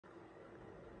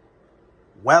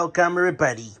Welcome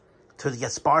everybody to the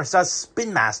Esparza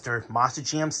Spin Master Monster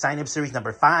Jam sign-up series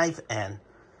number 5, and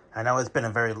I know it's been a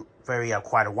very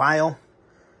quite a while,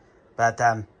 but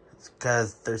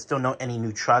because there's still any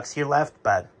new trucks here left,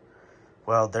 but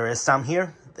well, there is some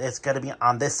here. It's gonna be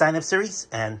on this sign-up series,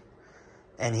 and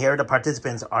here the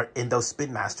participants are in those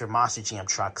Spin Master Monster Jam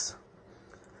trucks.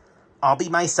 I'll be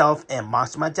myself and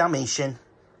Monster My Dalmatian.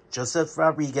 Joseph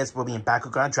Rodriguez will be in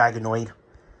Bakugan Dragonoid.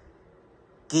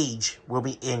 Gage will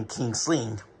be in King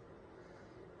Sling.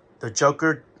 The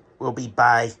Joker will be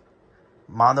by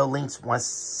Monolinks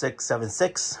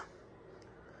 1676.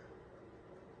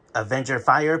 Avenger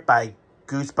Fire by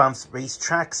Goosebumps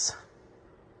Racetracks.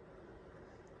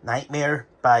 Nightmare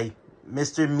by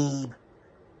Mr. Meeb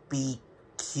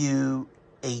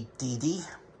BQ8DD.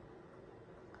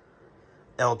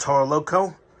 El Toro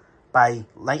Loco by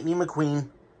Lightning McQueen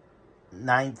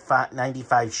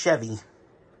 95 Chevy.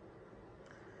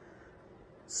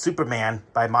 Superman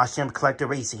by Monster Jam Collector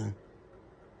Racing.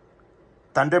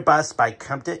 Thunderbus by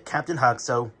Captain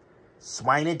Huxo.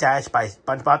 Swine and Dash by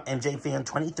SpongeBob MJ Fan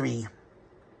 23.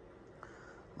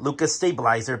 Lucas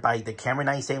Stabilizer by the Camera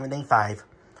 9785.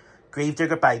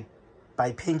 Gravedigger by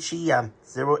Pinchy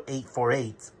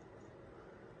 0848.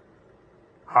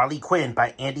 Harley Quinn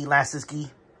by Andy Lasisky.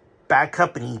 Bad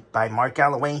Company by Mark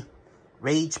Galloway.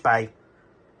 Rage by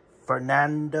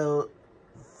Fernando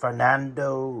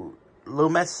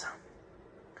Loomis,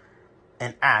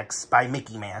 and Axe by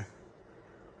Mickey Man.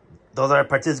 Those are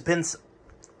participants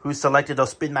who selected those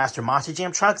Spin Master Monster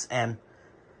Jam trucks, and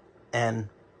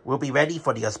we'll be ready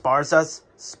for the Esparza's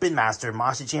Spin Master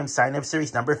Monster Jam sign-up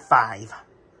series number 5.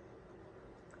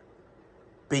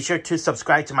 Be sure to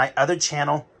subscribe to my other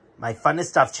channel, my Fun and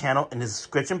Stuff channel, in the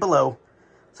description below,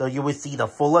 so you will see the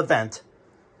full event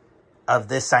of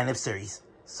this sign-up series.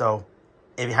 So,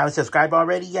 if you haven't subscribed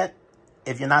already yet,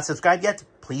 if you're not subscribed yet,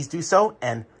 please do so.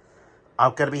 And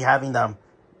I'm going to be having the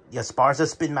Esparza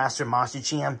Spin Master Monster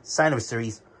Jam sign-up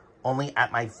series only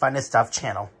at my Fun and Stuff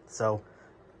channel. So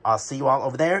I'll see you all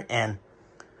over there, and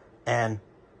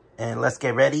let's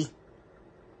get ready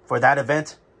for that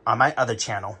event on my other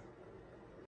channel.